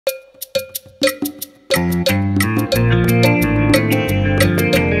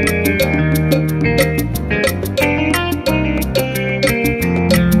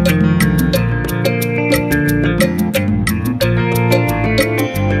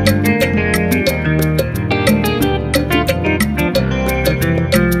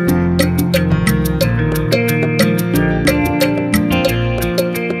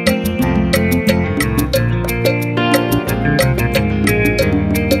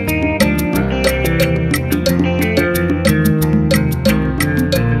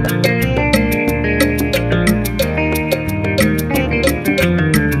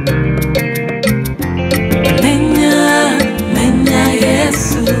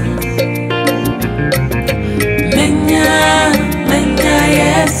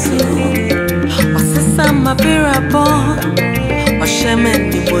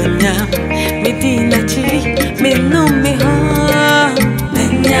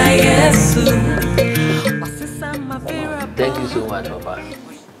Thank you so much, Papa.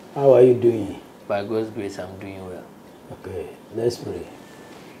 How are you doing? By God's grace, I'm doing well. Okay, let's pray.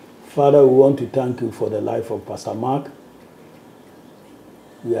 Father, we want to thank you for the life of Pastor Mark.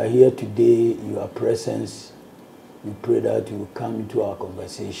 We are here today in your presence. We pray that you will come into our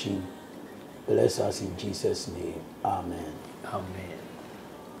conversation. Bless us in Jesus' name. Amen. Amen.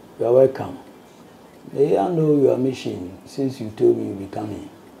 You are welcome. May I know your mission since you told me you'll be coming?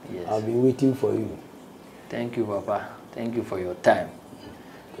 Yes. I've been waiting for you. Thank you, Papa. Thank you for your time.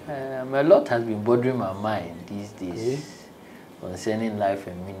 A lot has been bothering my mind these days concerning life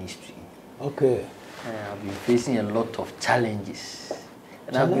and ministry. Okay. I've been facing a lot of challenges.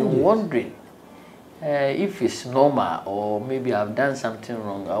 And I've been wondering if it's normal or maybe I've done something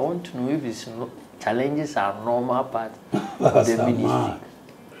wrong. I want to know if it's challenges are normal part of the ministry.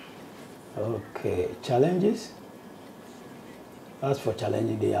 Okay. Challenges? As for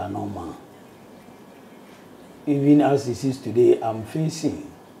challenges, they are normal. Even as it is today, I'm facing.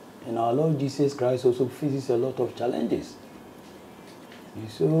 And our Lord Jesus Christ also faces a lot of challenges.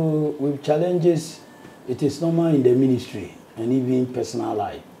 So with challenges, it is normal in the ministry and even personal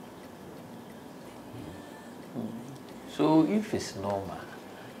life. So if it's normal,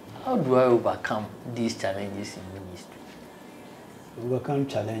 how do I overcome these challenges in ministry? Overcome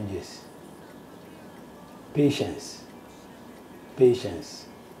challenges. Patience. Patience.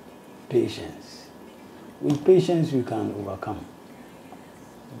 Patience. With patience, you can overcome.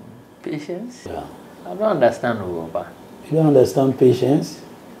 Patience? Yeah. I don't understand, Papa. You don't understand patience?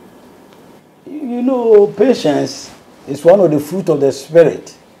 You know, patience is one of the fruit of the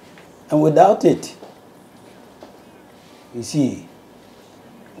Spirit. And without it, you see,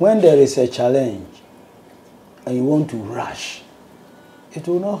 when there is a challenge and you want to rush, it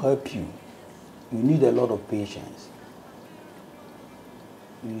will not help you. You need a lot of patience.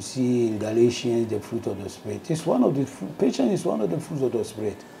 You see in Galatians, the fruit of the Spirit. It's one of the patience is one of the fruits of the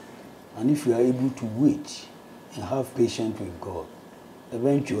Spirit. And if you are able to wait and have patience with God,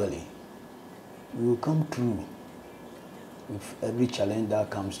 eventually you will come through with every challenge that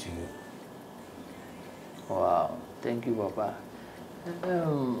comes to you. Wow, thank you, Papa.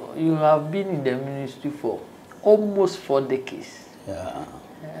 You have been in the ministry for almost 4 decades. Yeah.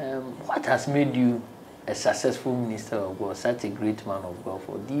 What has made you a successful minister of God, such a great man of God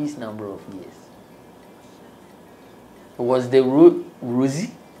for these number of years? Was the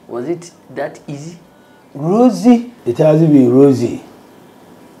rosy? Was it that easy? Rosy? It hasn't been rosy.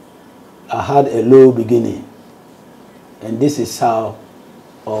 I had a low beginning. And this is how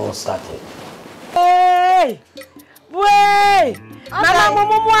all started. Hey! Wait! Mama,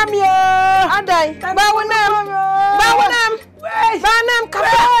 Adai! Bawunam! Banam!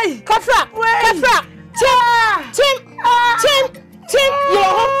 Kafra! Tim!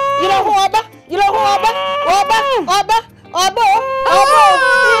 You know who Oba?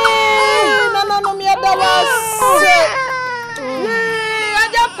 No, me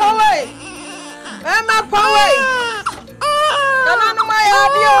Emma Poway! No, my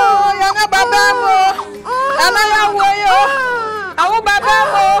audio, young Babamo! Am I away? Our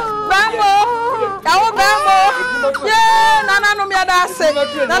Babamo! Yeah, Nana no me adase.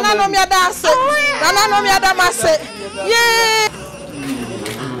 Nana no me adamase. Yeah.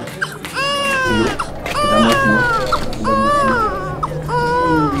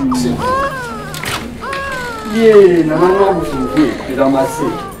 Yeah, Nana no busufi, adamase.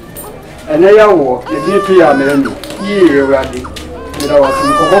 And I walk, the DP are melody. Yeah, ready. With our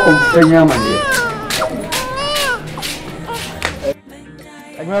company.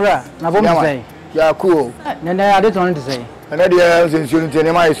 Remember, Nabom, yeah, cool. Then I did want to say. Another year since you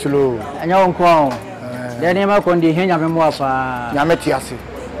tell my slow. And your own crown. Then I'm going to hear your memoir. Yametiasi.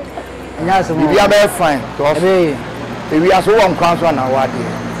 Yes, we are very fine. We are so one crown one hour.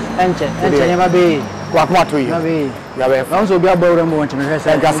 Enche never be. Kwakuma to you. You are very fine. Also, be a board and want to make a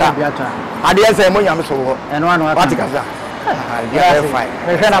gasa. I didn't say more yam so and one what you are very fine.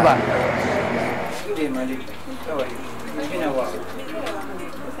 Good day, my lady. How are you? It's been a while.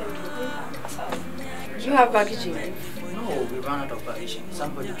 Do you have packaging? No, we ran out of packaging.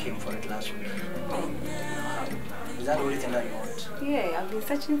 Somebody came for it last week. Is that the only thing that you want? Yeah, I've been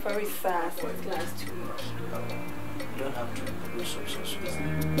searching for it since last week. You don't have to do so sweet.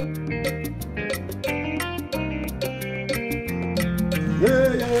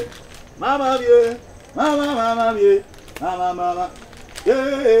 Yeah. Mama, yeah. Mama, yeah. Mama.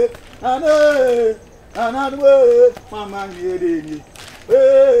 Yeah. Another Mama, yeah.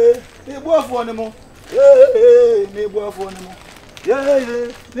 They both for them. Yeah, they both for them. Yeah,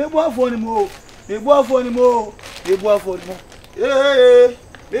 they both for them. They both for them. They both for them. Yeah,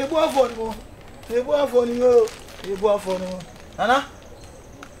 they both for them. They both for them. They both for them. Nana?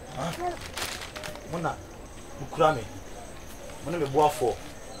 Mona, Mukrami. Mona be both for.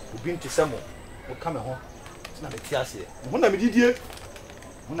 We been to Samo. We come home. It's not a tiasi. Mona me did.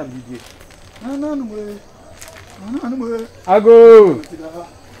 Mona me did. No. Ago.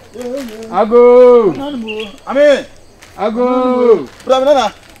 Amen. Ago.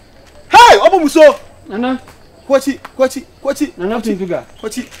 Nana. Hey, Obo Muso. Nana. Kwachi. Nana Pintuga.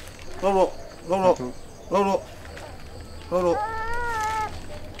 Kwachi. Lolo.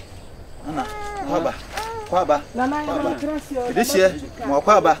 Nana. Kwaba. Nana, you're This year,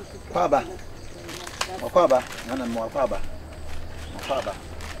 Mwakwaba. Nana Mwakwaba.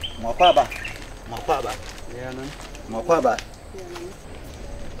 Yeah, no. Mwakwaba.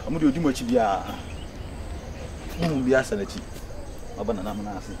 Amudi ojimo chi bia. Bia sanati. Abana na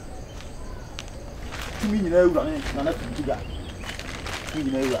munasi. Timi nyina ewura na tuntuga. Timi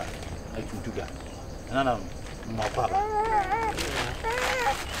nyina ewura na tuntuga. Nana Mwakwaba.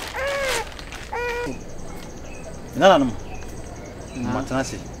 Nana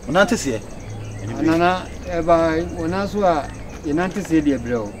Matanasi. Unantese e? Nana eba onaso a yenantese de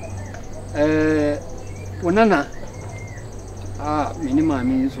bro. Onana minima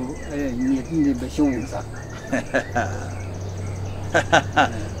mi so nyetinde be shonza.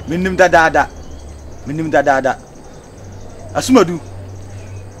 Minim dada. Asumadu.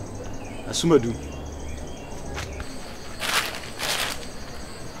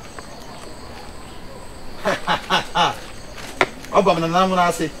 Oba nana mo na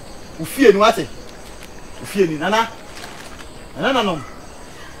ase. Ufie ni wate. Ufie ni nana. Nana no.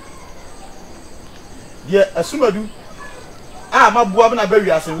 Ye asumadu. Mabua na ba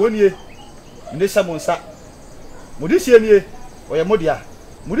wi ase wonie. Mne samonsa. Mudi sie nie. Oye modia.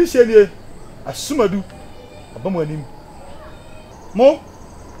 Mudi sie nie. Asumadu. Abamu anim. Mo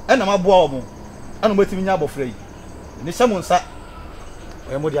na mabua wo mo. Ana mo timi nya abofra yi. Mne samonsa.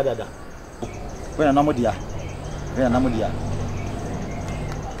 Oye modia dada. Wena na modia.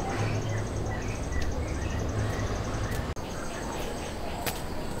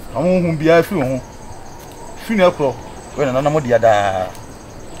 Amu humbia fi ho. Fi na ekro. Wena na modia da.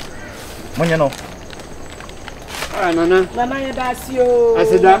 Monye no. Nana ya dasio.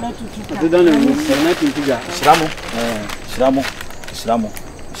 Asida na na Pintuga. Shiramo.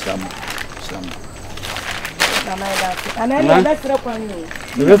 Nana ya dasio. Nana ya dasio kwa nini?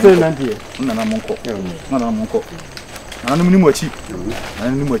 Ndio nantie. Nana monko. Nana mu achi.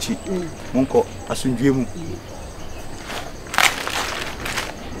 Monko asundwe mu.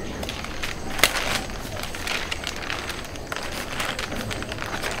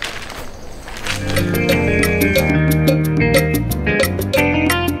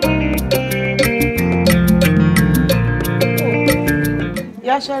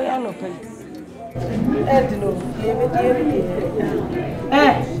 Shall I know?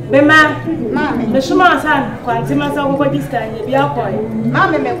 Bema, the Shuma son, Quantimas of what is time, be up on.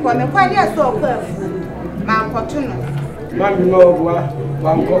 Mamma, me quite yes, so perfect. Mam Fortuna. Mamma, no,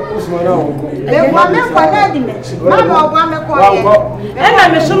 one go, Usman. They want me for Lady Mamma, one me quiet. And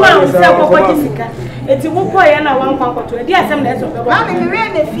I'm a Shuma, what is it's a book and I want one to a dear Assemblies of God. Mamma, me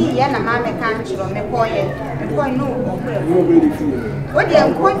ran a fee and a mamma can't show me quiet. And quite no. What do you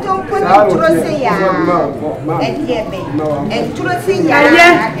want to put to say? And to say,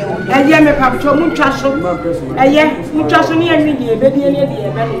 and yet, perhaps your muchacho, and yet, muchacho near me, baby, and a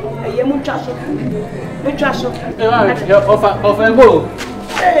muchacho. Of a go.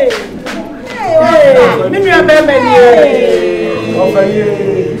 Hey, Mimia Bemany.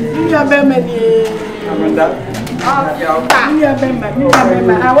 Amanda.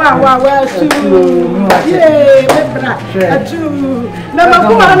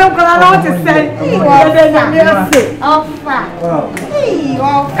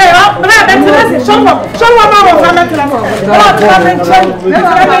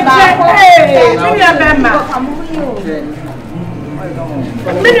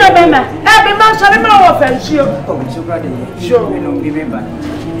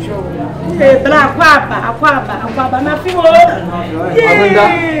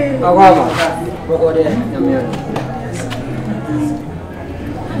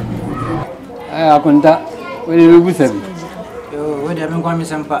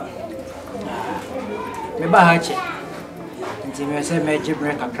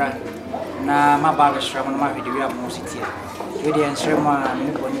 na mabaga shramu na video ya musiti video enshema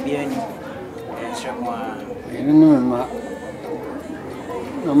ni boni bieni enshema ma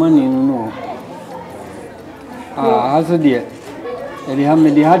na mani no haso die eli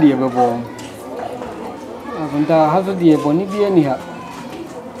hamme di hadi bebo akunta haso die boni bieni ha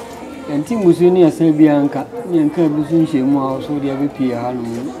enti musuni ase bianka nyanka bisun shemu a so dia be pie ha no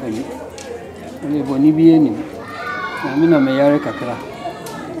eli boni bieni na mina me yare kakra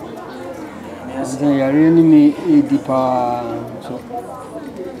yare ni mi dipa so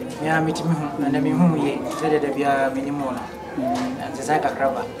ya mitimi hu na mi hu ye tede de bia minimo na nze sai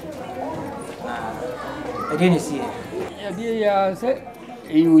kakraba again is here ya die ya se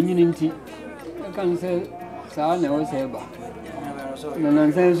e onyini nti kan se sa na o se ba na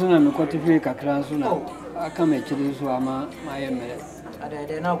nan se so na me kotife kakra so na aka me kire so ama ma ye mere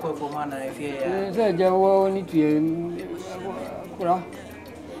de na ko fo ma na efie ya se je wo ni tie kura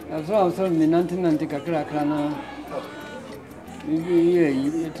so me nanti kakra na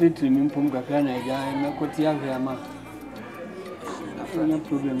ye treat me pum kakra na ja na koti afia ma no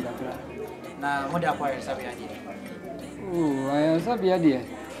problem kakra na mo da kwa sabi ade aya sabi ade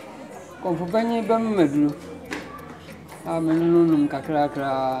konfu banye ba maduro me no kakra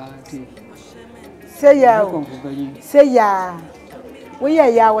ti say ya konfu banye say ya we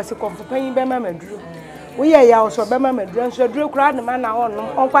ya wase konfu banye ba maduro we ya so ba maduro so duro kra na na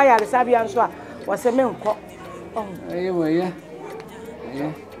on kwa ya sabi an so a wase me nko we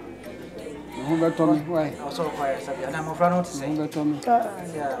Who got Tommy? Why? Also, quite a number of runners to say,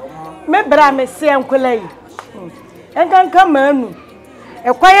 me bra me say uncle. And can come on.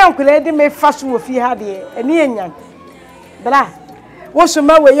 A quiet uncle lady may fast with you had here, and Yan. Bra, what's the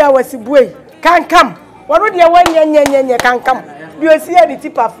matter? Ya was a boy. Can't come. What would you want? Yan can't come. You see the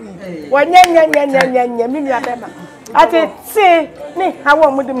tip of me. One yan, I say, me, how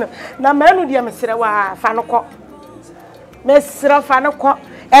one with them. Now, man, would you, Mr. Fanoko? Mr. Fanoko,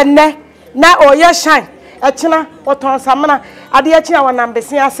 and na oye shine echina oton samana ade echina wonam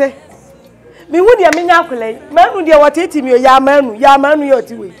besi ase mi hu de menya akulai manu de wateti mi ya manu ye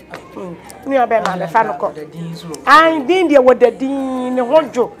otiwe ni obe na le fa nko an din de wodadin ne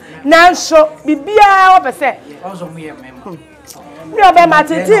hojo nanso bibia obese also mu ye memo ni obe ma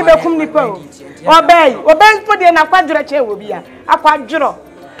teti be kum ni pa obe po de na kwadwere che wo bia akwadworo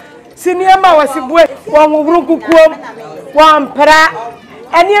siniema wasibue won wuru kukuom won pra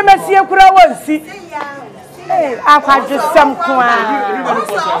ani emesi ekura wonsi akwadwo sam kwa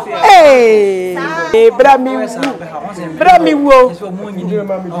bra mi wo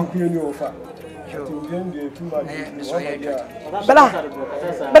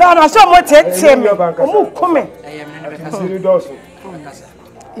bra na so mo tete mi o mu kume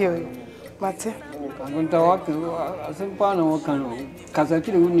yo mate ngonta wake asempa na wakano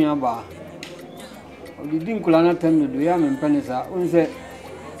kasakire unia ba odidin kula na temno do ya mempanisa unse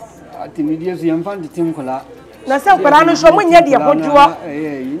atimidie so yamfante tinkula na se kwara no so munye de hojuo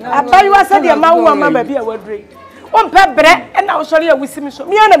abayu asa de mawo ama ba bia wadre o mpe bre na wo sori awusimi so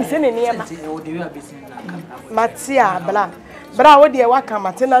mi anam se ne niema matia bra wo de waka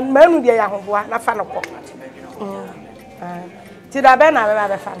mate na manu de ya hoboa na fa no ko ti da be na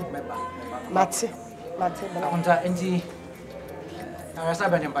be fa mate bra onta enti na rasa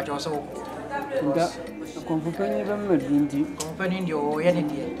be ne mpacho so nda konfupenyi ba medunti konfupenyi ndio yene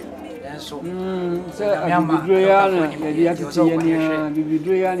die enso se abidro ya na yedi atiti yenia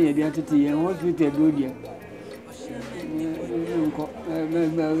bibidro ya na yedi atiti yen hospital do dia nko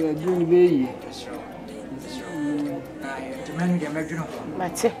dun beyi manu de medjuno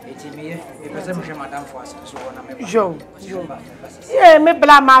mate etimiye e pesa mo madam for as so na me jo me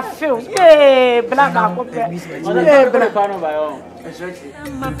bla ma feel bla ma ko bla pano ba yo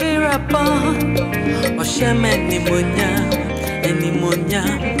mapirapa osheme ni monya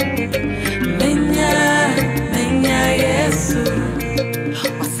menya Yesu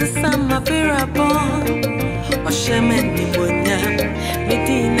osisa mapirapa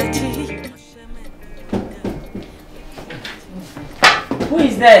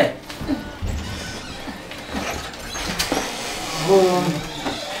there.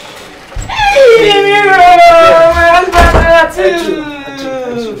 Hey,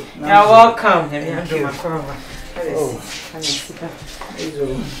 you're welcome. Thank you.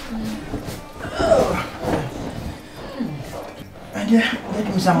 And yeah,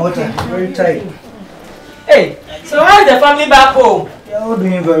 get me some water. Very tight. Hey, so how's the family back home? They're all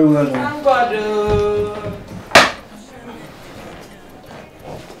doing very well. Thank God.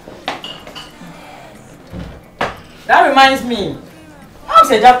 That reminds me. How's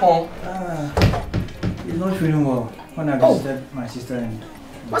the Japan? He's not feeling well. When I visited my sister and...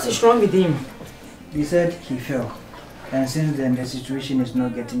 What's wrong with him? They said he fell. And since then, the situation is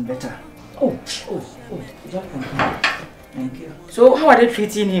not getting better. Oh, Japan. Thank you. So how are they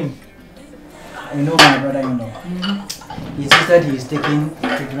treating him? I know my brother-in-law. He said he is taking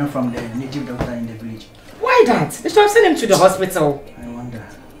treatment from the native doctor in the village. Why that? They should have sent him to the hospital. I wonder.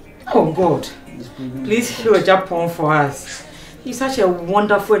 Oh God. Please heal Japan for us. He's such a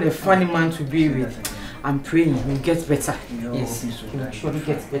wonderful and a funny man to be with. I'm praying he'll get better. Yes, he'll surely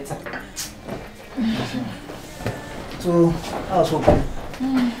get better. So, how's hoping?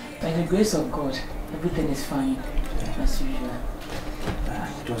 By the grace of God, everything is fine, as usual.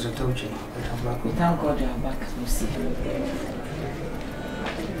 It was a touch, but I'm back. We thank God you are back. We'll see.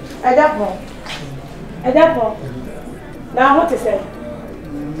 Edapo. Now what to say?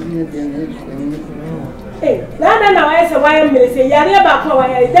 Hey, now I say why am I say yari about how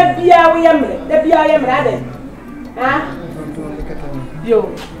I that be our yammer, that be our yammer. Ah, yo,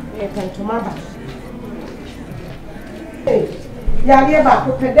 you can to my back. Hey, yari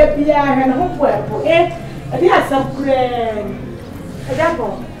about that be our and hope well, eh? I have some grand. Edapo,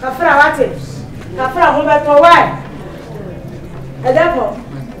 Kafra what? Kafra home at why? Edapo.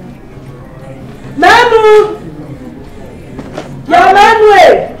 Manu! Yaw Manu!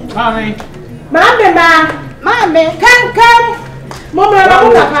 Mommy! Mommy, come! Mama,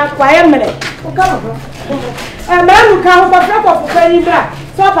 I'm quiet minute. Come. Manu come for very black.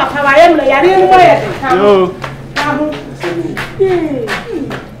 So, Papa, I am like I didn't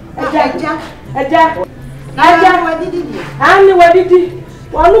what did he?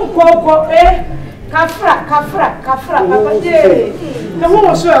 One go, eh? Kafra, Papa, the woman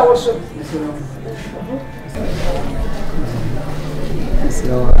was so.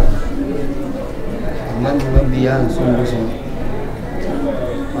 So, man will be young soon.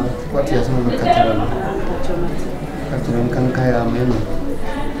 What is no Catherine can carry a man.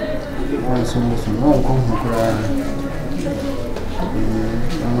 One so much more come.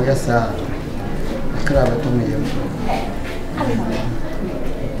 Yes, sir. Crab to me.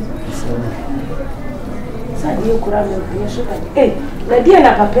 Eh, la dia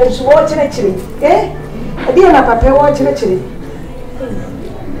na papa so wo kire kire. Eh? La dia na papa wo kire kire.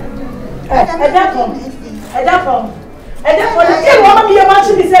 Edapo. Edapo, the thing woman be about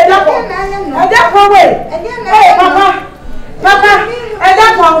to be said Edapo way. Hey, Papa.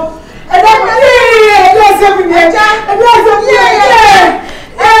 Edapo.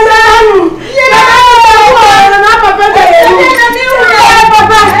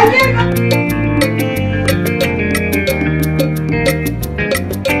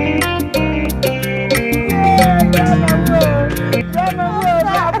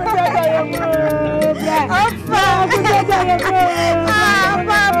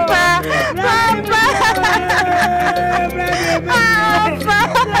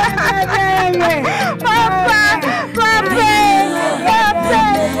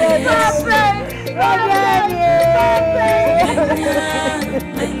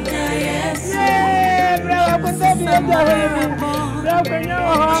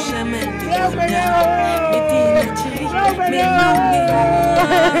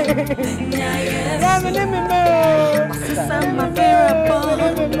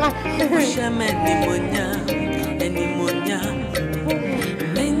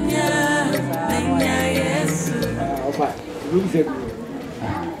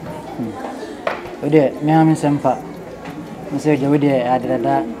 Ode me am sempa. Mse je wode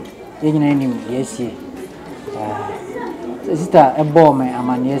adada yenyina enim yesie. Sister ebo me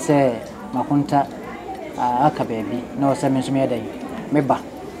amane se makunta aka baby na o se me so me dan me ba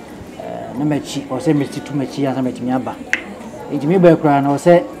na machi o se me titu machi ya me timi aba ejimi ba kura na o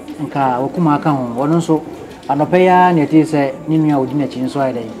se nka okuma aka ho wono nso anope ya na eti se ninu a odi na chi nso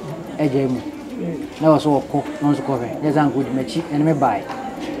ai dan eje mu na o so okko no nso ko he ya zan ko di machi ene me bai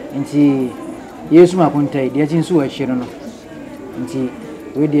nti Yesu makunta de chi nso wa chi no nti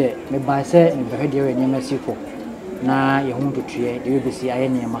we de me bai se me be de we nyema siko na ye hundu tuye de we besi aye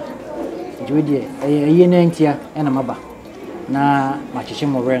nyema nti we de aye na ntia ena maba na machichi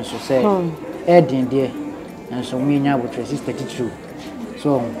mo ren so say din de enso mu nya abotre 632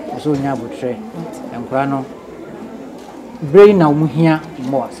 so nya abotre enkura no brain na mu hia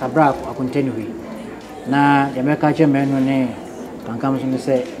mo sabra akontani hui na yameka che menu ne kankam so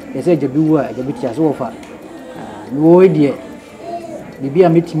say yese jabiwu a jabiti so wofa wo die bibia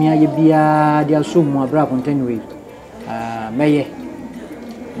metimi aye bia dia so mu abra akontani hui meye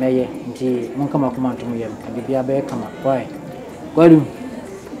nti monka makoma ntomo yem bibia be kama why gwadu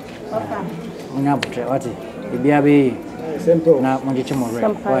nya abotre wati bibia be simple na monje mo re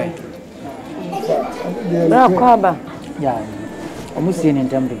why na kwaba ya omusie ni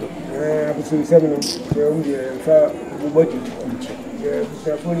ntamdo abusu semino umdi fa bubodi nche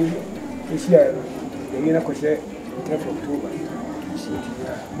safoni isia yina ko se 3 October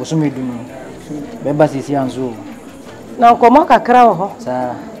bosume dunu beba sisi anzo na komo kakra ho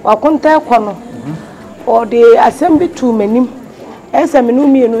sa wakunta ekono o de assembly to manim ese menu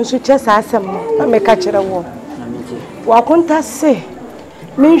mienu nso chesa asem na meka kire wo wakunta se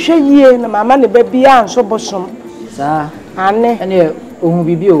menhwe yie na mama ne ba bia nso bosom sa ane ene ohun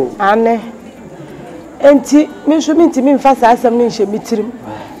bibi o ane enti menhwe minti mfa sa asem ne nhye mitirim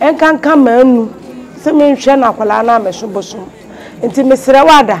enkanka manu se menhwe na akwala na meso bosom enti mesre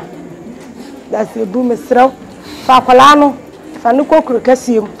wada da se bu mesre fa akwala no fa ne kokuru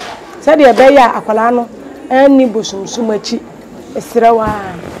kasiem se de be ya akwala no ani bosom sumachi mesre wa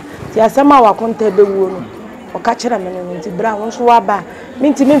ti asema wakunta be wo no o ka kire me no nti bra won so waba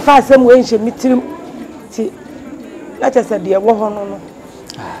minti mfa asem we nhye mitirim ti lacha se de wo ho no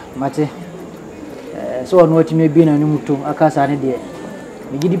mate so ono otime bi na numuto akasa ne de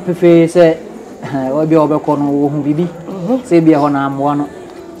megidi pefe se obi obekọ no wo hu bibi se bia ho na amwo no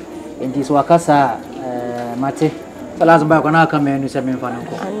enti so akasa mate salazo ba kwa na aka menu se memfa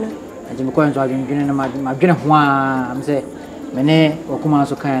nko enti me ko enzo adwendwene na madwene ho a am se mene okuma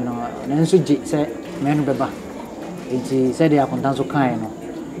so kan no na nso gi se menu beba enti se de akontan so kan no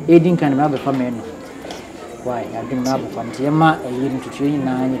edin kan me abefa menu why adwene me abefa nti yema eyi ntutu yin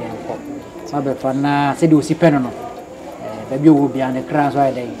na anyire nko abefa na se de osi peno no baby wo bia ne kra so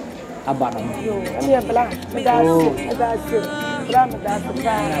ayde aba no ani bla medasi bla medasi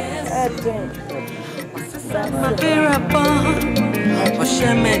ba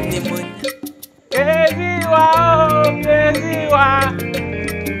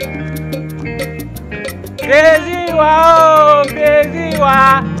Crazy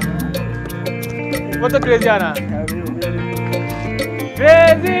wa. What a crazy Anna.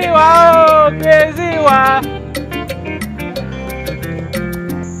 Crazy wa.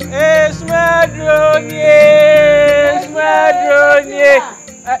 Esmadronye.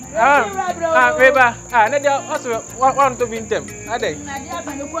 Beba. Nadia also want to be in them. Are they?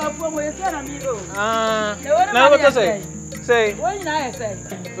 Now what to say? Say.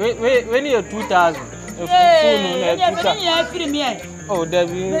 When you're 2000. Oh,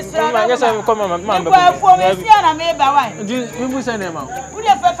 Debbie. I guess I'm coming, Mamma. We send them out.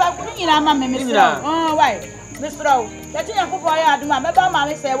 Why? Mr. O, that you have Mamma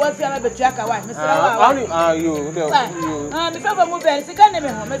say, what's your other jack? Why, Mr. O, you? Before moving, it's a kind of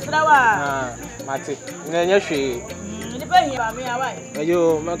Mr. O, Matty. Yes, she. Depending on me, I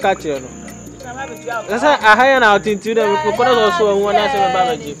you, my catcher. That's a higher out into them. We could also one as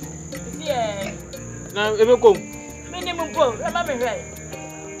a baby. Now, if you go, minimum go, remember,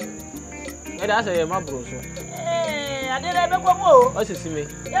 that's a my bro. I didn't ever go more. What's it me?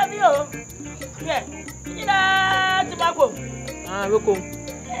 Yeah, you know, tobacco. We'll come.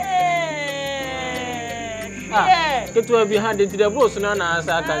 Get to behind into the bros and as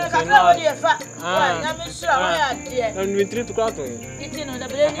I can say. I'm sure, and we treat to crowd. It's in the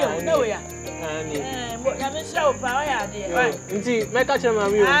brain, no, yeah. I'm sure, right? Indeed, make a channel.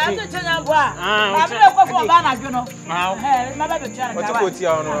 I'm the channel. I'm going for Banana, you know. My baby channel. What's a good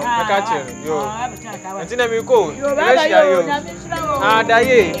young? I catch you. And then we go. You're right.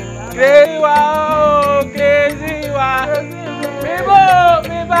 Daye. Crazy wow.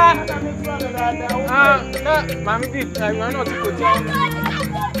 Mommy did. I'm not good.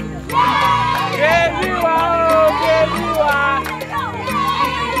 Crazy wow.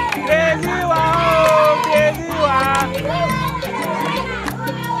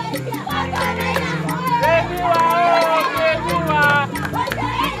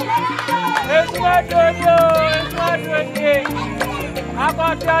 It's my doing. I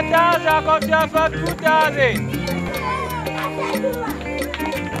got your for 2000.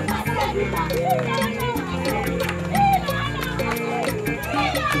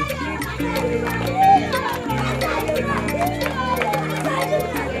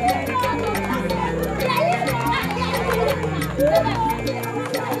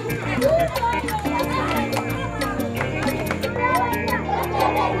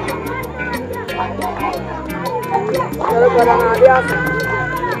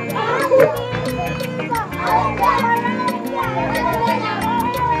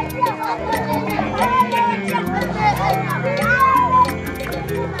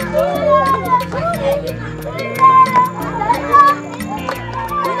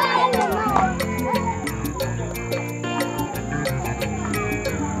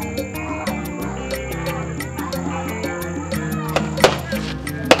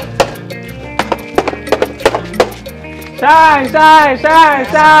 Shine, shine, shine,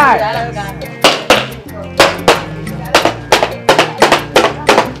 shine.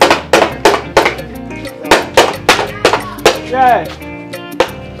 Yeah.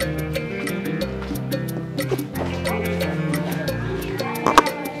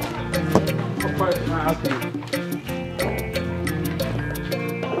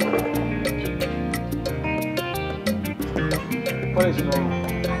 Polish no.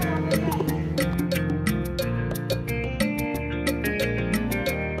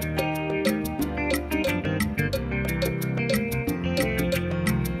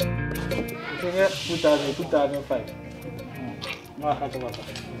 Yeah, 2005. No, I can't remember.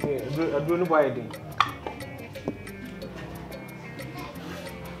 I don't know why I did.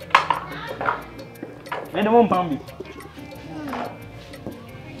 I don't want Pambi.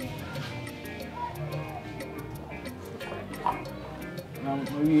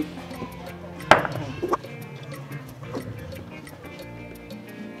 Maybe.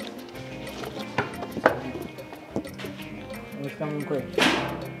 It's coming quick.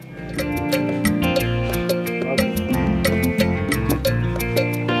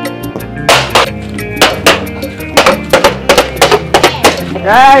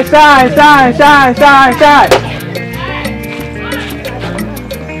 Hey, shine, shine, shine, shine, shine.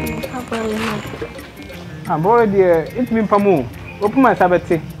 I'm bored, dear. It's been Pamu. Open my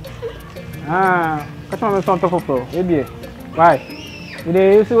Sabbath. Ah, that's my son top of floor. Maybe. Why?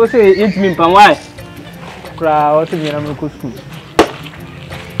 They say it's been Pam. Why? Crowd to me, I'm going to school.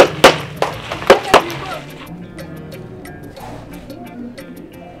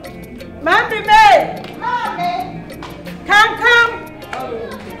 Mammy, come.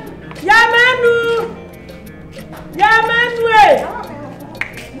 Yaw Manu. Yaw Manu.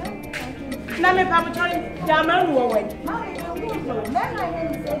 Na me papa chori Yaw Manu we.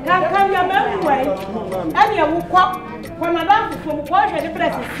 Come Yaw Manu we. Ani e wo kwa madam fo mo kwa hwe de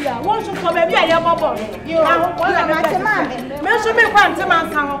press sia. Won so so baby aye bobo. Na ho kwa na me. Me so me kwa ntema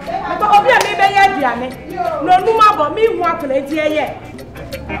nsa ho. Me ko obi a me be ye aduane. No numa bo me hu akona di eye.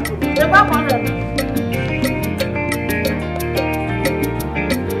 Me kwa kwa hwe.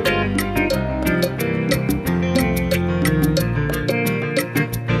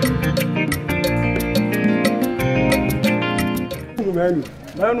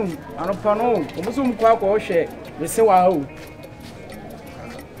 Manu, anopano, omusum kwa kwa hwe, me se wa ho.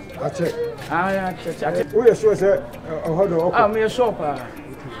 Ache. Ah, ache. Who you sure say hold on. Ah, me shop ah.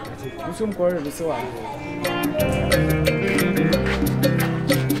 Omusum kwa me se wa.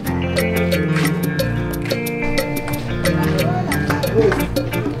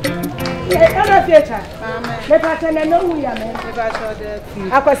 Ana fecha. Me pata na no hu ya me. Me ba cho de.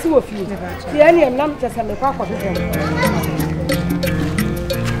 Akwasi wo fi. Ti ani em nam tesa me kwa kwa hwe.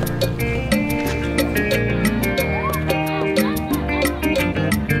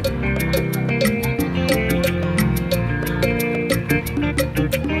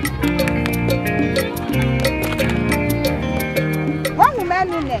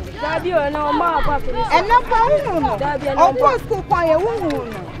 Daddy, I know my papa. And no problem. Daddy, I know. Of school, quiet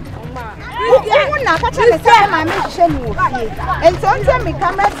woman. You not catch the time my mission. And so tell me,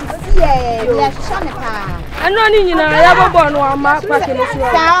 come back to see a Shanika. I know you know, I have a born one mark back in the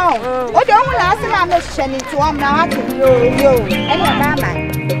town. Oh, don't ask my mission to one now to you and your mama.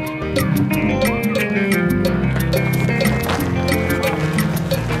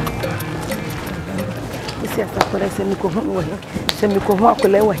 Semiko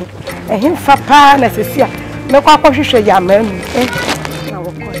akolewa he ehimfa pa na sesia mekwa akohwehwe Yaw Manu na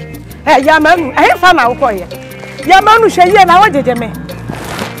wokoye Yaw Manu ehimfa na wokoye Yaw Manu hweye na wojejeme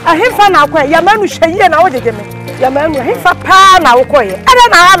ehimfa na wokoye Yaw Manu hweye na wojejeme Yaw Manu ehimfa pa na wokoye ada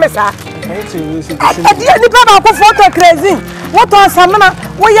na ha mesa adi ni pa ba ko photo crazy woto samana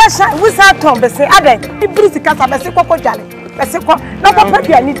wo ye sha wisa ton bese ada ibrisi kasa bese kokko jale bese ko na ko pa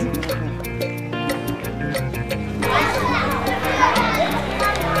bia ni di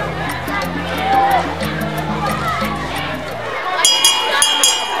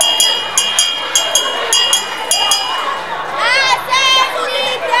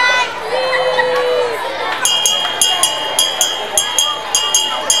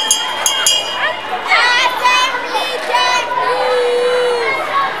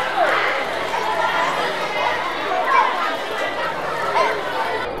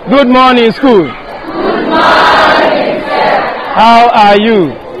Good morning, school. Good morning, sir. How are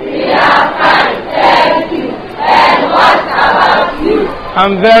you? We are fine, thank you. And what about you?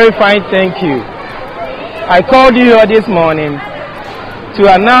 I'm very fine, thank you. I called you here this morning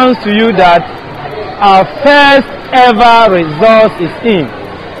to announce to you that our first ever results is in.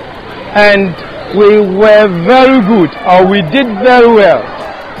 And we were very good, or we did very well.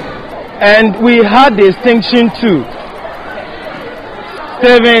 And we had distinction too.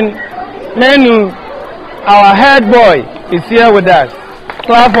 Stephen Manu, our head boy, is here with us.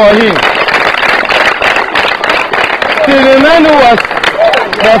 Clap for him. Stephen Manu was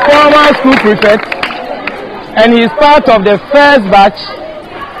the former school prefect, and he's part of the first batch,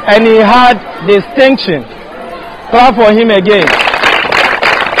 and he had distinction. Clap for him again.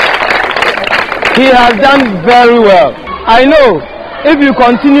 He has done very well. I know if you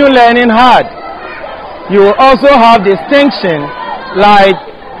continue learning hard, you will also have distinction like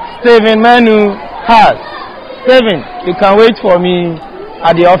Stephen Manu has. Stephen, you can wait for me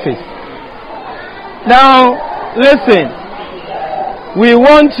at the office. Now, listen. We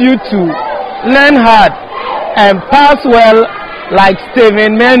want you to learn hard and pass well like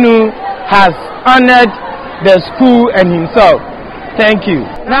Stephen Manu has honored the school and himself. Thank you.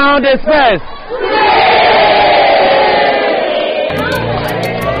 Now disperse.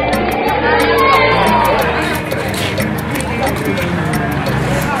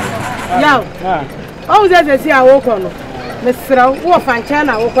 Yaw. Oh, that's a walk on. Mr. Wolf and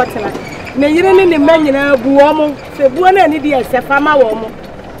China walk on tonight. Neyire ne manyina buomo se buona ne dia se fama wo mo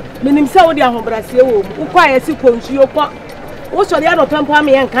minim se wo dia hobrase wo wo kwa ya si konsuo ko wo so dia do tempo am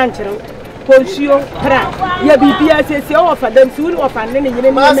ye nka nkire konsuo pra ya bibia sesi wo fa dam si wo fa ne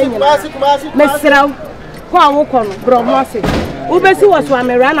nyine manyina mesra kwa wo ko no bro ho ase wo besi wo so am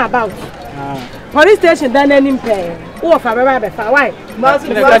run about police station dan anim pe wo fa beba be fa why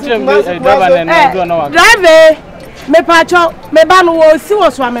drive me pacho me ba no wo si wo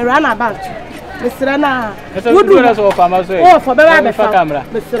so am run about Mr. Na would do so for my say. Oh, for Baba camera.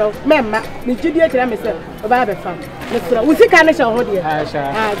 Mr. Memma, the Judia myself, Baba fam. Mr. We see can show here.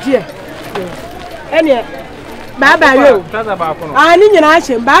 Ah, dear. Any Baba yo. I need an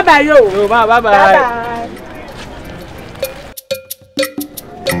action. Baba yo. Baba.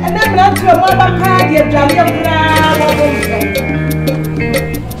 And then not your mother card, your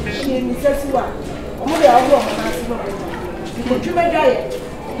she says what? Only our woman. You may die.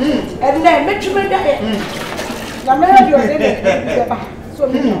 And then make you make that. The man you did so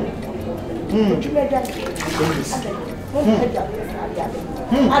you make that.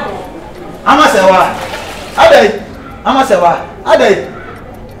 Amasewa. Adai.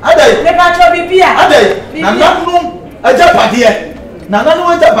 Ne ba cho bibia. Adai. Na nanu ajapade. Na nanu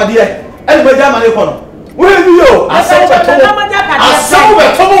ajapade. Eni ba jama le kono. We yo. Asawo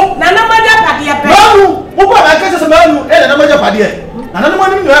betomo. Na na majapade pe. Manu, wo ba na kase se manu, na majapade. Another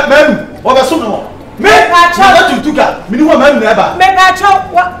one in ma'am, or a son. Make a child to Tuka, Minua Mam never. Make a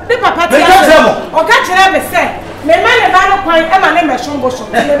child, what the papa or catch it ever say. May man a battle point, and my name is Shomboso.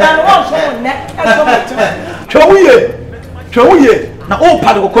 Chowie, now all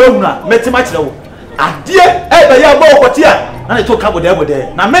part of Corona, met him much low. A dear, ever ya bo what here, and I took Cabo Debo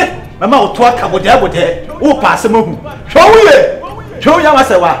there. Now, me, Mamma to a Cabo Debo there, oh, pass a moon. Chowie, Chow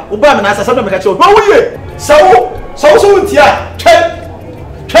Yamasawa, Obama, as a son of a show. So, yeah,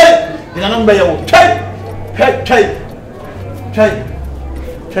 Try. The number you try.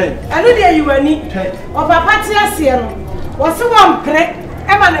 I know there you were neat. Of a patia seal was so one crack,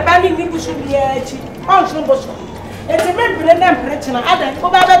 Emma the Banning Nibush be a on Shomboso. It's a member and them preaching. I don't go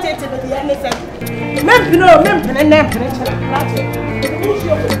back to the NSA. Member and them preaching.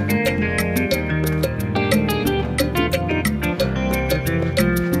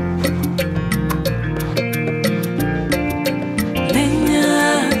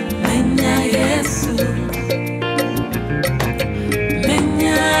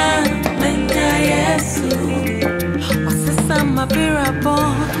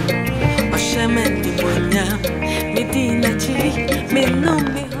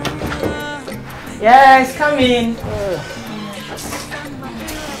 Yes, come in.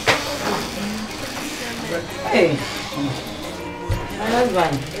 Hey, my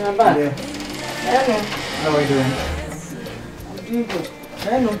husband, you're back. Yeah. Hello. How are you doing? I'm doing good.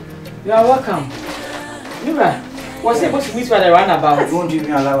 Hello. You are welcome. Remember, was supposed to meet what I ran about. Won't you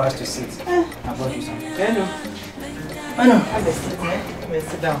allow us to sit? I brought you something. Hello. Have a seat, man. Come and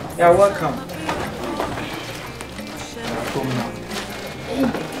sit down. You are welcome. Come now.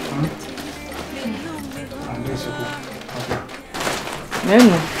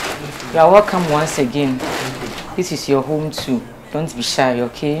 Manu, you are welcome once again. This is your home too. Don't be shy,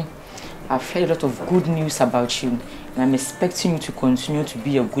 okay? I've heard a lot of good news about you, and I'm expecting you to continue to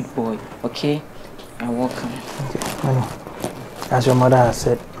be a good boy, okay? You're welcome. Manu, as your mother has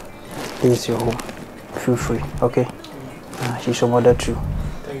said, this is your home. Feel free, okay? She's your mother too.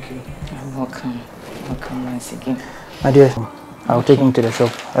 Thank you. You're welcome. Welcome once again. My dear, I'll take him to the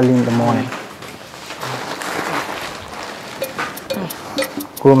shop early in the morning.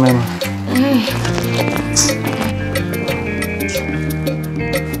 Go, Manu.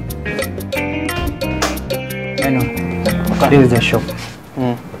 This is the shop.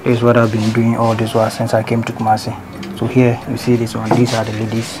 This is what I've been doing all this while since I came to Kumasi. So here, you see this one. These are the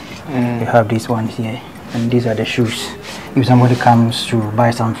ladies. They have these ones here. And these are the shoes. If somebody comes to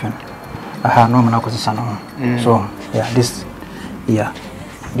buy something, so yeah, this, yeah,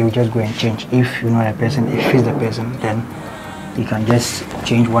 they will just go and change. If you know the person, if he's the person, then you can just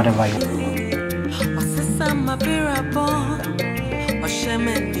change whatever you want.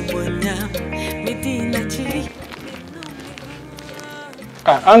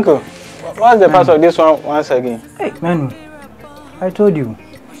 Uncle, what's the price of this one once again? Hey, Manu, I told you.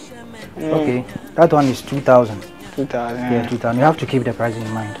 Okay, that one is 2,000. 2,000. Yeah, 2,000. You have to keep the price in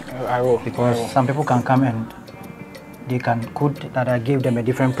mind. I will. Because some people can come and they can quote that I gave them a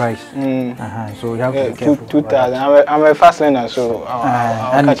different price. So you have to be careful. 2,000. I'm a fast learner, so I'll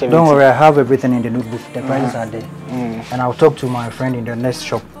catch everything. Don't worry, I have everything in the notebook. The prices are there. And I'll talk to my friend in the next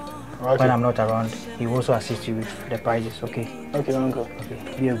shop. When I'm not around, he will also assist you with the prices, okay? Okay, Uncle.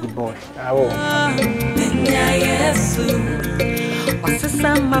 Okay, be a good boy. I will.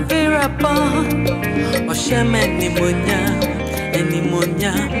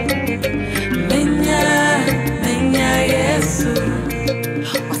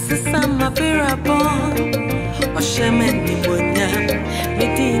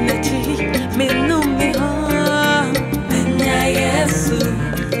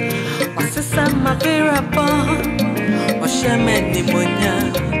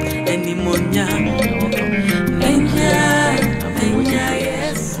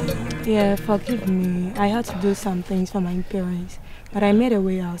 Yeah, forgive me. I had to do some things for my parents, but I made a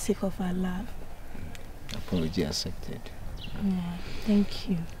way out sick of our love. Apology accepted. Yeah, thank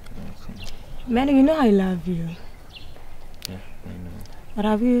you. Manu, you know I love you. Yeah, I know. But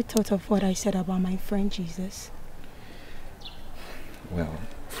have you thought of what I said about my friend Jesus? Well,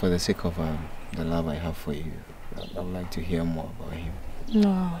 for the sake of the love I have for you, I would like to hear more about him.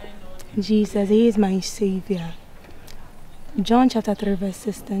 No, Jesus, he is my Savior. John chapter 3 verse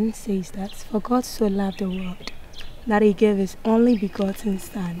 16 says that, for God so loved the world, that he gave his only begotten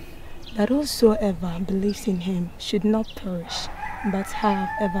Son, that whosoever believes in him should not perish, but have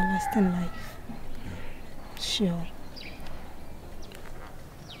everlasting life. Sure.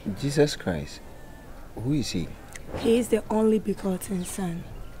 Jesus Christ, who is he? He is the only begotten Son.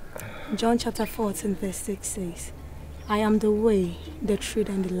 John chapter 14 verse 6 says, I am the way, the truth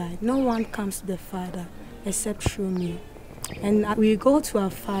and the life. No one comes to the Father except through me. And we go to our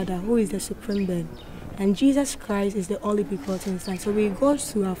Father, who is the supreme being. And Jesus Christ is the only begotten Son. So we go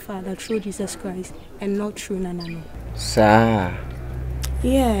to our Father through Jesus Christ and not through Nanano. Sir.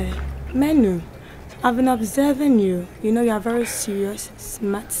 Yeah, Manu, I've been observing you. You know you are very serious,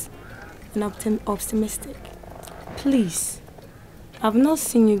 smart, and optimistic. Please, I've not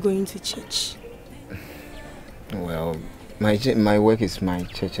seen you going to church. Well, my work is my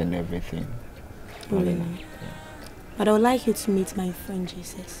church and everything. Really? But I would like you to meet my friend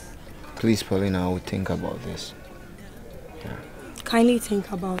Jesus. Please, Paulina, I will think about this. Yeah. Kindly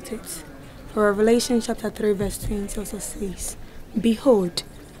think about it. For Revelation chapter 3 verse 20 also says, behold,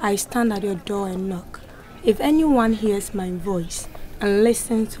 I stand at your door and knock. If anyone hears my voice and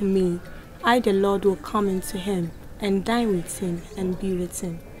listens to me, I, the Lord, will come into him and dine with him and be with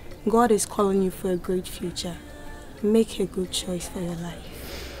him. God is calling you for a great future. Make a good choice for your life.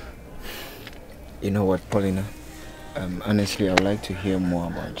 You know what, Paulina? Honestly, I would like to hear more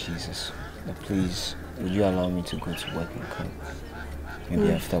about Jesus. But please, would you allow me to go to work and come?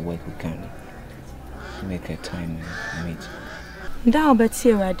 Maybe after work we can make a time and meet.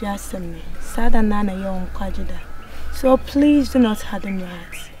 So please do not harden your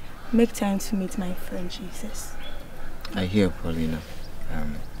heart. Make time to meet my friend Jesus. I hear, Paulina.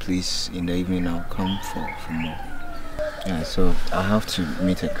 Please, in the evening I'll come for more. Yeah, so I have to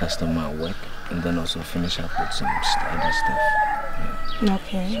meet a customer at work and then also finish up with some other stuff. Yeah.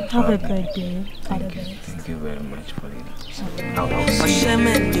 Okay, so have a great day. Thank you very much, Paulina.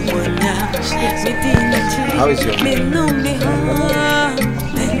 How is your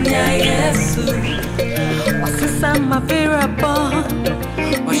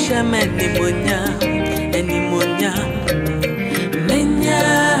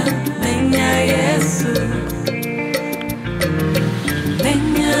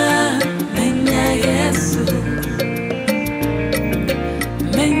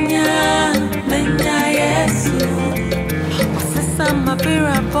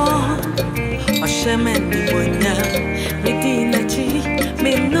mapirabo Oshemeni monya Medina chi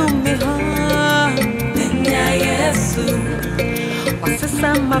Menumeho Nenya Yesu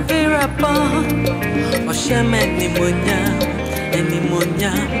Osesa mapirabo Oshemeni monya Eni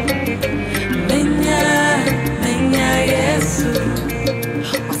monya Nenya Yesu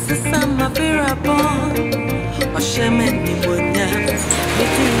Osesa mapirabo Oshemeni monya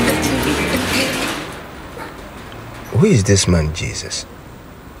Medina chi. Who is this man, Jesus?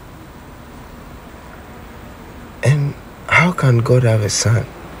 And how can God have a son?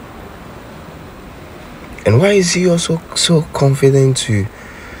 And why is he also so confident to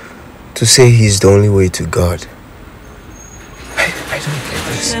say he's the only way to God? I don't get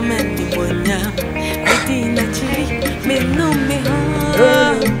this.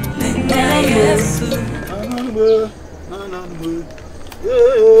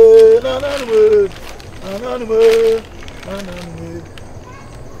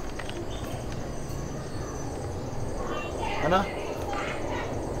 Ana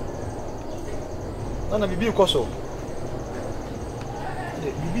Nana bibi koso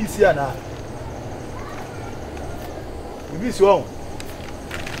bibi si ana bibi si won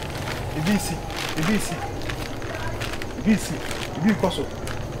bibi koso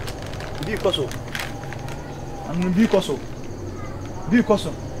anu bibi koso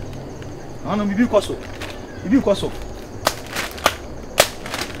anu bibi koso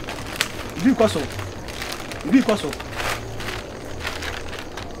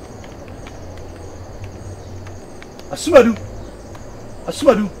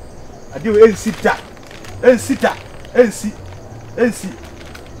Asumadu adewo ensita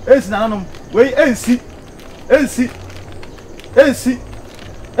nananum we ensi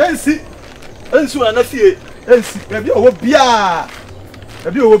na fie ensi ebi owo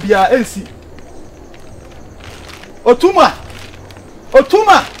bia ensi otuma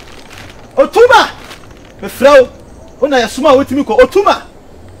me frau ona yasuma wetimi ko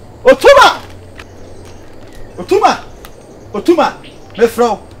Otuma, me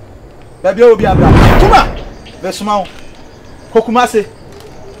frau. Baby obi abra. Otuma, me suma. Kokumase.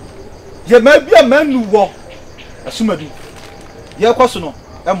 Ye ma bia manu wo. Asumadu. Ye kwaso no,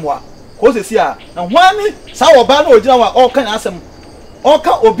 emwa. Ko sesi a, na hwani sa oba na ogina wa oka na asem.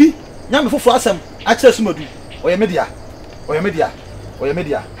 Oka obi, nya me fofo asem, a kire asumadu. Oye media. Oya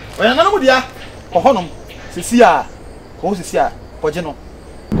nanu dia. Ko honom. Sesi a, ko je no.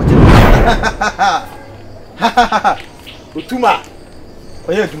 Utuma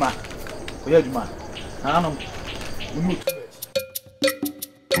oye aduma nanom unu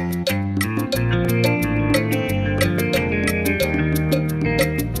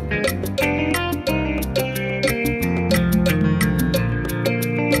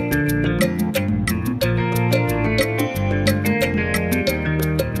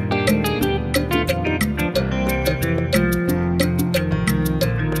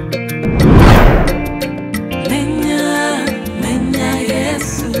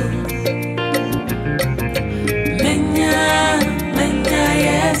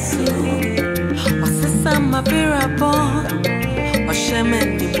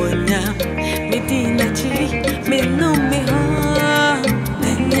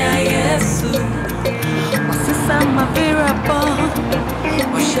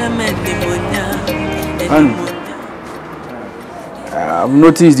I've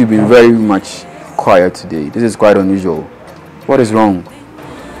noticed you've been very much quiet today. This is quite unusual. What is wrong?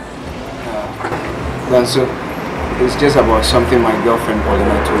 So it's just about something my girlfriend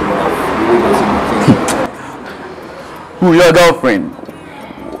Paulina told me. Really doesn't think. Who, your girlfriend?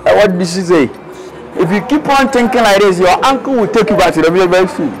 What did she say? If you keep on thinking like this, your uncle will take you back to the village very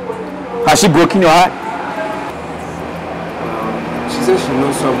soon. Has she broken your heart? She says she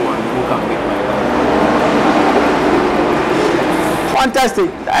knows someone who can make my life. Fantastic.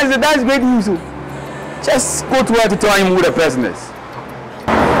 That's great news. Just go to her to tell him who the person is.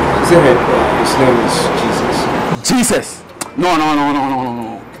 She said his name is Jesus. Jesus? No.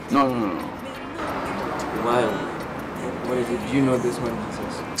 Why? What is it? Do you know this one,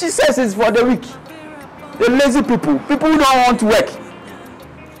 Jesus? Jesus is for the weak. The lazy people. People who don't want to work.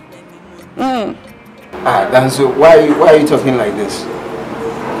 Dan, so why are you talking like this?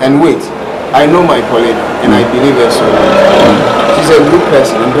 And wait, I know my Paulina and I believe her so. She's a good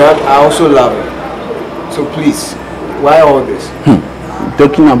person and perhaps I also love her. So please, why all this?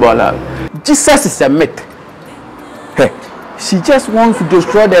 Talking about love. Jesus is a myth. Hey, she just wants to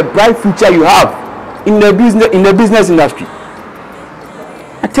destroy the bright future you have in the business industry.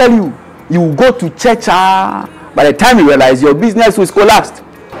 I tell you, you will go to church by the time you realize your business will collapse.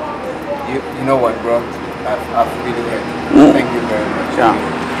 You know what, bro? I've really heard. Thank you very much. Sure.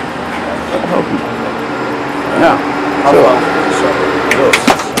 Help you.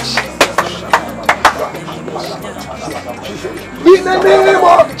 In the name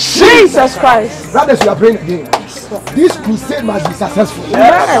of Jesus Christ. Brothers, we are praying again. This crusade must be successful.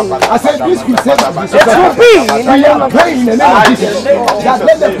 I said this crusade must be successful. We are praying in the name of Jesus that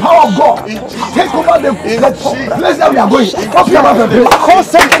let the power of God take over the place that we are going.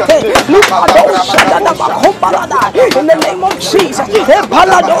 In the name of Jesus.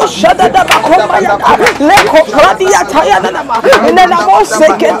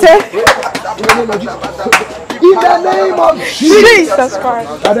 In the name of Jesus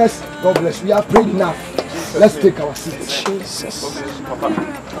Christ. Brothers, God bless. We have prayed enough. Let's take our seats. Jesus.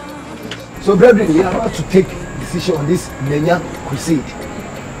 So, brethren, we are about to take decision on this MANYA crusade.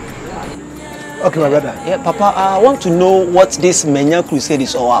 Okay, my brother. Yeah, Papa, I want to know what this MANYA crusade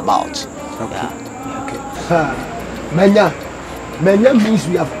is all about. Okay. MANYA means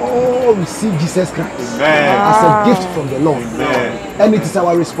we have all received Jesus Christ as a gift from the Lord. And it is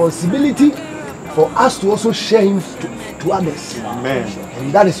our responsibility for us to also share him to others.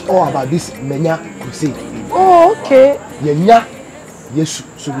 And that is all about this MANYA crusade. Oh, okay. Yes,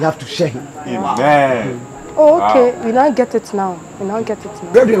 so we have to share him. Oh, okay. We now get it now.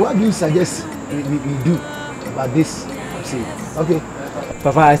 Brethren, what do you suggest we do about this crusade? Okay.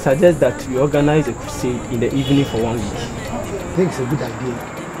 Papa, I suggest that we organize a crusade in the evening for 1 week. I think it's a good idea.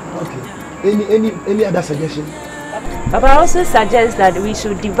 Okay. Any other suggestion? Papa, I also suggest that we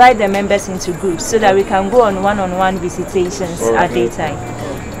should divide the members into groups so that we can go on one-on-one visitations at daytime.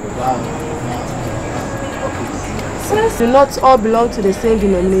 Wow. Since do not all belong to the same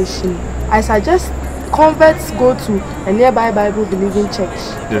denomination, I suggest converts go to a nearby Bible believing church.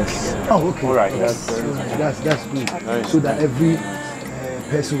 Yes. Oh, okay. All right. That's good. Nice. So that every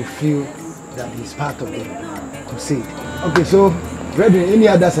person will feel that he's part of the crusade. Okay. So, brethren, any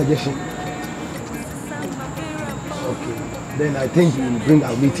other suggestion? Okay. Then I think we will bring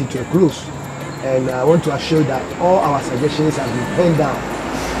our meeting to a close, and I want to assure that all our suggestions have been penned down,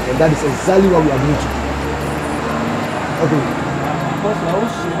 and that is exactly what we are going to do. Okay. When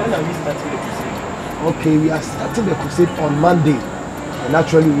are we starting the crusade? Okay, we are starting the crusade on Monday. And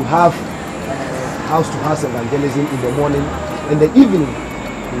actually we have house-to-house evangelism in the morning. In the evening,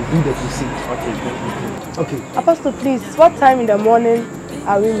 we'll do the crusade. Okay. Apostle, please, what time in the morning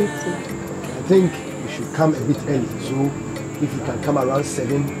are we meeting? I think we should come a bit early. So if you can come around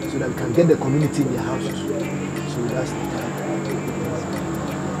 7 so that we can get the community in their houses. So that's the time.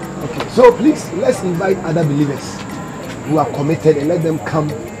 Okay, so please, let's invite other believers who are committed and let them come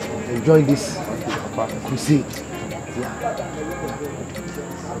and join this crusade.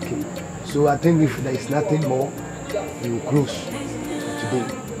 Okay. So I think if there is nothing more, we will close for today.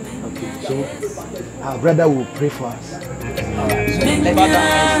 Okay. So our brother will pray for us.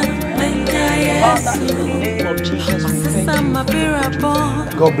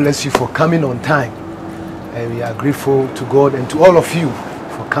 God bless you for coming on time. And we are grateful to God and to all of you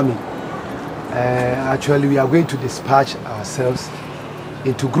for coming. Actually, we are going to dispatch ourselves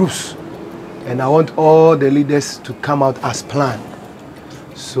into groups, and I want all the leaders to come out as planned.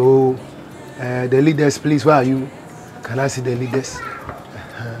 So, the leaders, please, where are you? Can I see the leaders?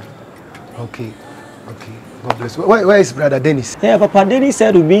 Okay. God bless. Where is Brother Dennis? Yeah, Papa Dennis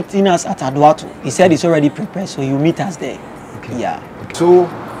said we'll meet us at Adumanu. He said it's already prepared, so he'll meet us there. Okay. Yeah. So,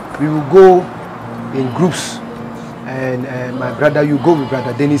 we will go in groups, and my brother, you go with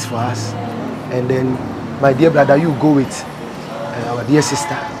Brother Dennis for us. And then, my dear brother, you go with our dear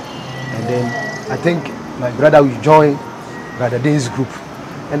sister. And then, I think my brother will join Brother Dennis' group.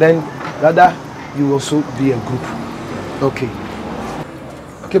 And then, brother, you also be a group. Okay.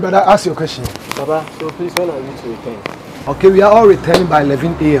 Okay, brother, ask your question. Papa, so please, when are you to return? Okay, we are all returning by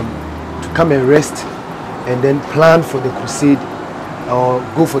 11 a.m. to come and rest and then plan for the crusade or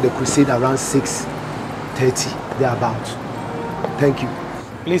go for the crusade around 6:30, thereabout. Thank you.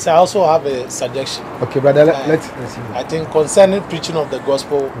 Please, I also have a suggestion. Okay, brother, let's see. I think concerning preaching of the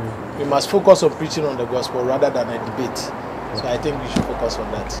gospel, we must focus on preaching on the gospel rather than a debate. So I think we should focus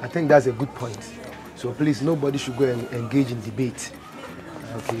on that. I think that's a good point. So please, nobody should go and engage in debate.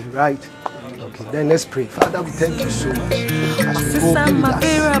 Okay, right? Okay, then let's pray. Father, we thank you so much. As we go be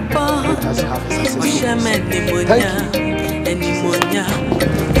with us, let us have a successful crusade. Thank you.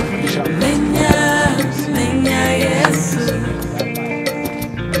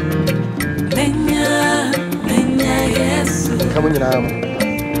 Come on,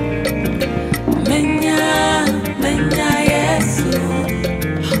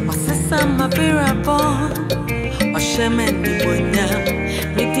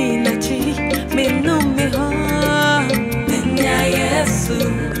 Medina chi, me no me ho, Menya yes.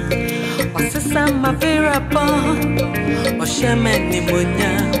 Wasesa mavira bon Osheme ni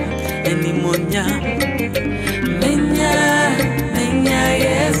monya Menya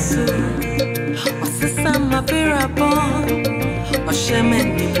Yesu Wasesa mavira bon Osheme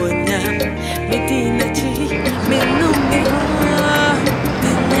ni monya Medina chi Menumi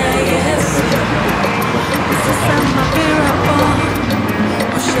Menya Yesu Wasesa mavira bon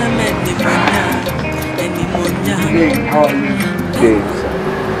Osheme ni monya How are you today, sir?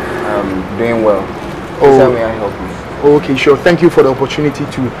 Doing well. Oh, May I help you? Okay, sure. Thank you for the opportunity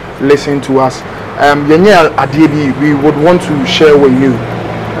to listen to us. Yenya Adiebi, we would want to share with you.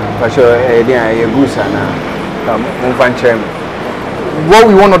 What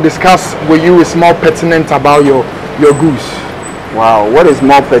we want to discuss with you is more pertinent about your goose. Wow, what is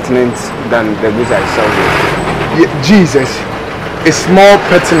more pertinent than the goose I sell? Jesus is more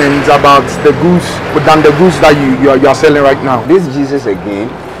pertinent about the goose than the goose that you are selling right now. This Jesus again?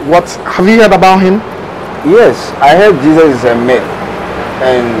 What, have you heard about him? Yes, I heard Jesus is a myth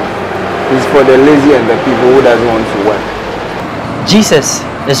and he's for the lazy and the people who doesn't want to work. Jesus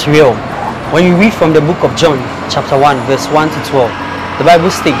is real. When you read from the book of John, chapter 1, verse 1 to 12, the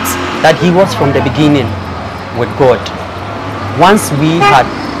Bible states that he was from the beginning with God. Once we had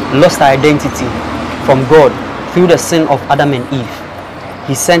lost our identity from God through the sin of Adam and Eve,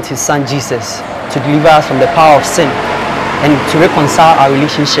 he sent his son Jesus to deliver us from the power of sin and to reconcile our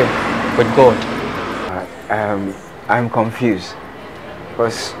relationship with God. I'm confused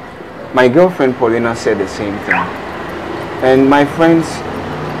because my girlfriend Paulina said the same thing and my friends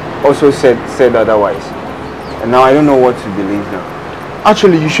also said otherwise, and now I don't know what to believe now.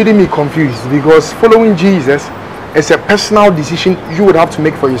 Actually, you shouldn't be confused because following Jesus is a personal decision you would have to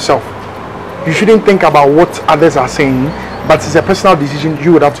make for yourself. You shouldn't think about what others are saying, but it's a personal decision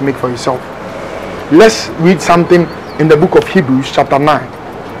you would have to make for yourself. Let's read something in the book of Hebrews chapter 9.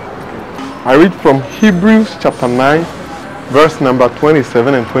 I read from Hebrews chapter 9 verse number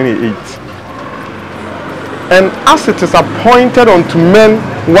 27 and 28. And as it is appointed unto men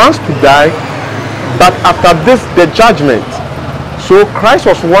once to die, but after this the judgment, so Christ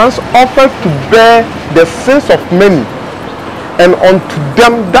was once offered to bear the sins of many, and unto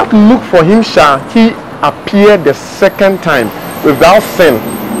them that look for him shall he appear the second time without sin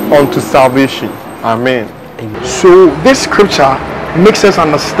unto salvation. Amen. So this scripture makes us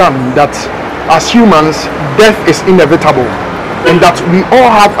understand that as humans, death is inevitable and that we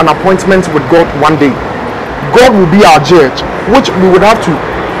all have an appointment with God one day. God will be our judge, which we would have to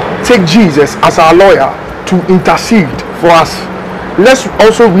take Jesus as our lawyer to intercede for us. Let's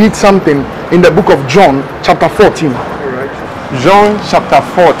also read something in the book of John chapter 14. John chapter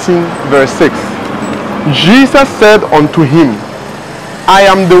 14 verse 6. Jesus said unto him, I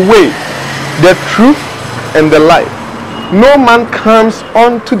am the way, the truth, and the life. No man comes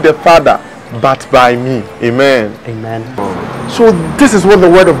unto the Father but by me. Amen. Amen. So this is what the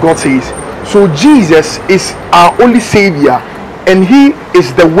word of God says. So Jesus is our only savior and he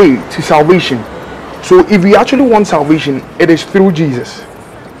is the way to salvation. So if we actually want salvation, it is through Jesus.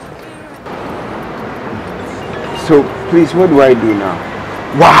 So please, what do I do now?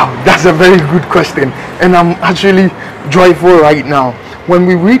 Wow, that's a very good question and I'm actually joyful right now. When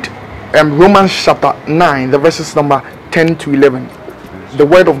we read Romans chapter 9, the verses number 10 to 11, the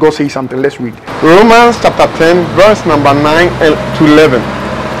word of God says something. Let's read. Romans chapter 10 verse number 9 to 11.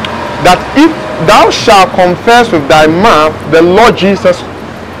 That if thou shalt confess with thy mouth the Lord Jesus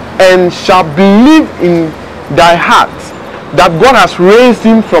and shalt believe in thy heart that God has raised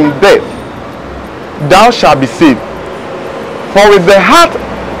him from death, thou shalt be saved. For with the heart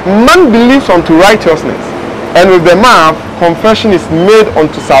man believes unto righteousness, and with the mouth confession is made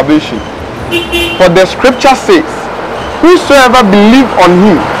unto salvation. For the scripture says, whosoever believe on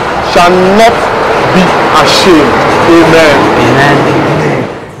him shall not be ashamed. Amen.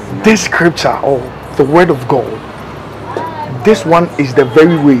 Amen. This scripture, or the word of God, this one is the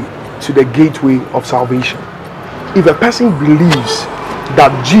very way to the gateway of salvation. If a person believes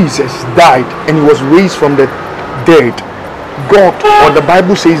that Jesus died and he was raised from the dead, God or the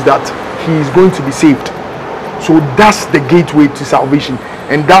Bible says that he is going to be saved. So that's the gateway to salvation,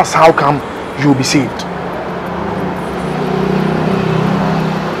 and that's how come you'll be saved.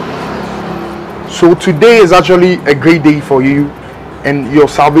 So today is actually a great day for you, and your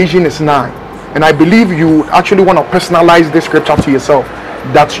salvation is nigh. And I believe you actually want to personalize this scripture to yourself,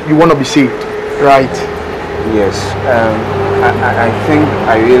 that you want to be saved, right? Yes, I think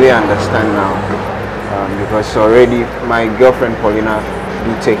I really understand now, because already my girlfriend Paulina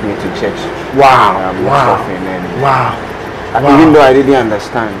do take me to church. Wow, wow, often, and wow. Even though I didn't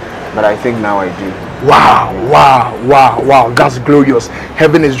understand, but I think now I do. Wow, that's glorious.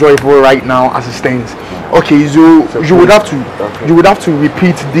 Heaven is joyful right now as it stands. Okay, so you would have to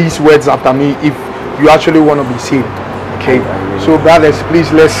repeat these words after me if you actually want to be saved. Okay, so brothers,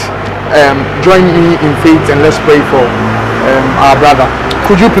 please let's join me in faith and let's pray for our brother.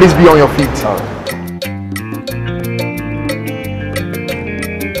 Could you please be on your feet?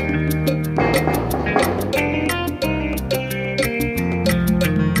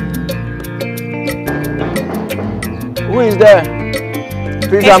 Who is there?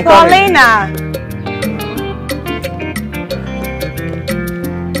 Please, it's I'm coming. Paulina.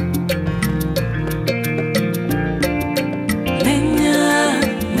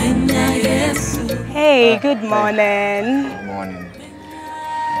 Hey, good morning. Good morning.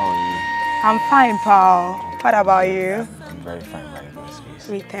 How are you? I'm fine, Paul. What about you? I'm very fine, by God's grace.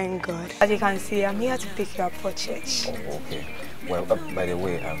 We thank God. As you can see, I'm here to pick you up for church. Oh, okay. Well, by the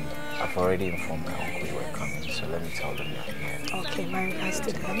way, I've already informed my uncle you were coming, so let me tell them you're here. Okay, my regards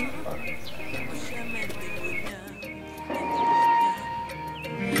to them.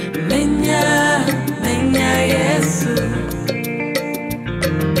 Menya Yesu.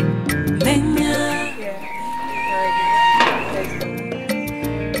 Menya.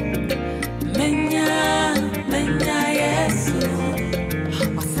 Menya Yesu.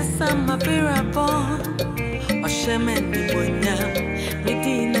 Wasesa mabirabo. Oshemeni bonya.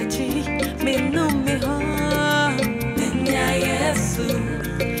 Medina chi. Menumeho. Menya Yesu.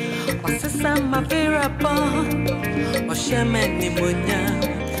 Wasesa mabirabo. Oshemeni bonya.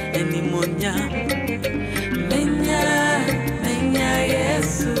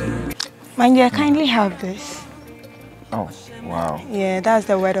 MANYA, kindly have this. Oh, wow. Yeah, that's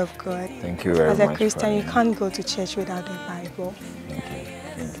the word of God. Thank you very much. As a Christian, you can't go to church without the Bible.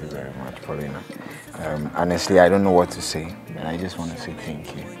 Thank you very much, Paulina. Honestly, I don't know what to say, and I just want to say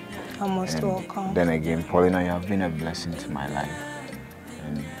thank you. You're most welcome. Then again, Paulina, you have been a blessing to my life,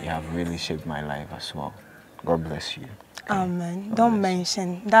 and you have really shaped my life as well. God bless you. Amen. Don't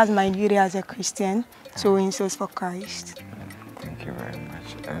mention. That's my duty as a Christian, to win souls for Christ. Thank you very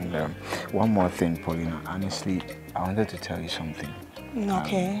much. And one more thing, Paulina. Honestly, I wanted to tell you something.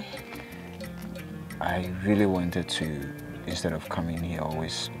 Okay. I really wanted to, instead of coming here,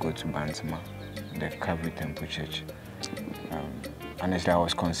 always go to Bantama, the Calvary Temple Church. Honestly, I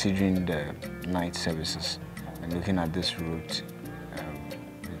was considering the night services and looking at this route.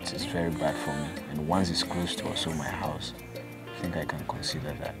 It's very bad for me, and once it's close to also my house, I think I can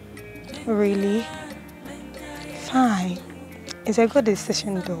consider that. Really? Fine. It's a good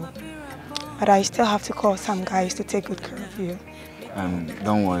decision though, but I still have to call some guys to take good care of you.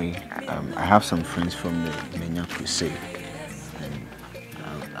 Don't worry, I have some friends from the MANYA crusade, and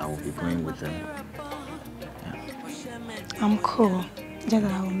I will be going with them. Yeah. I'm cool, just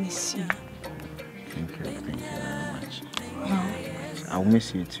that I will miss you. Thank you very much. Wow. I'll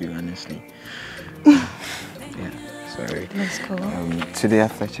miss you too, honestly. Yeah, sorry. Let's go. Today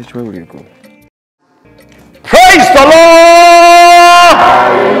after church, where will you go? Praise the Lord!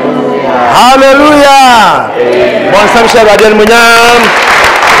 Hallelujah! Bon sam share Adiel Munyam.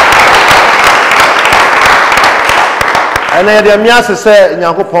 Ene de miase se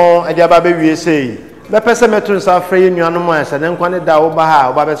Nyankopon e de aba be wie sei. Me pese metu nsa frɛ nuanom ansa ne nkwane da wo ba ha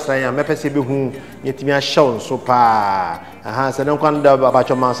wo ba be sran ya me pese be hu yetimi a hyew nso pa. Aha se ne nkwane da ba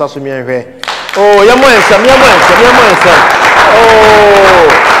cho mansa so mi enhwɛ. Oh, yemo ensam. Oh.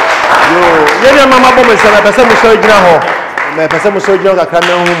 Yo, yenya mama bo me se me pese mo so gyina ho. Me pese mo so gyina kakra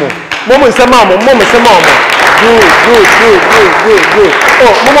me hu mo. Mo nsema mo. Good.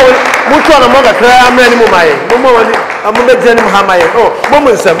 Oh, mo to na mo kakra amra ni mo maye. Mo wani amume jeni ha maye. Oh,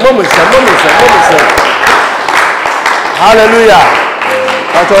 mo nsem. Hallelujah.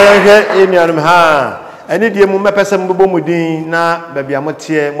 Pato yenhwe enuanum ha. Ani die mu mepese mbobo mudin na babia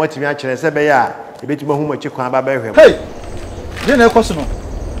motie motimi a kyerɛ sɛ be ya ebetuma hu machi kwan ba behwɛ. Hey! Dey na ekoso no.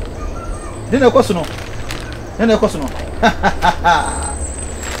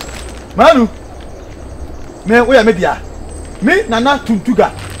 Manu. Me we ya media. Me nana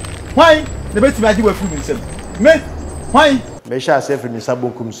tuntuga. Why? Na betimi adi wa furu nsem. Me. Why? Me sha se furu nsa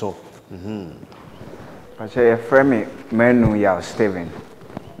bonkum so. Pache frame menu ya Steven.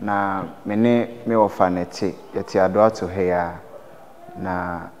 Na me ofanete yeti ado ato heya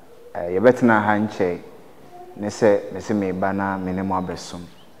na yebetena ha nche ne se me ba na me ne mo abesom.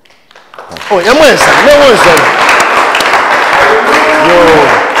 Oh, yamwensa. Yo.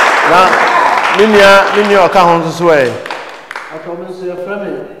 Na minia oka ho nso so e. Atomenso ya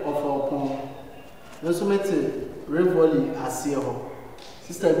frame of okon. Nso mete Revoli asie ho.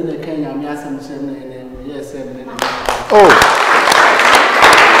 Sister bi na Kenya mi asem chem na yes em na. Oh.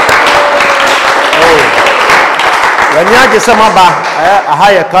 Anya Gesamaba, a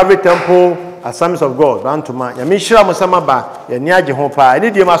higher Calvary Temple, Assemblies of God, Bantuma, Yamishra Musamaba, Yanyaji Hopa. I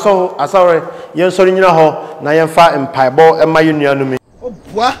need you, my soul, I saw Yan Sorina Ho, Nayanfa and Pieball and my union. Oh,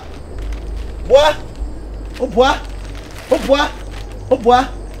 bois, bois, oh, bois, oh, bois, oh, bois,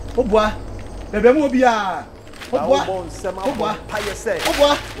 oh, bois, the Bemobia. Oh, bois, oh, bois, Payase, oh,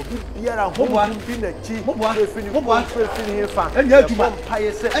 bois, Biara, oh, bois, Pinachi, oh, bois, oh, bois, and Yaduma,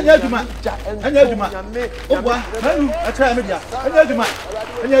 Payase, and Yaduma, and Yaduma, oh, bois, Manu, I try media, and Yaduma,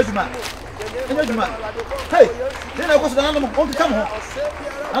 and Yaduma, and Yaduma. Hey, then I was an animal, won't come home.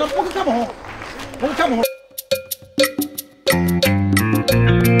 I won't come home.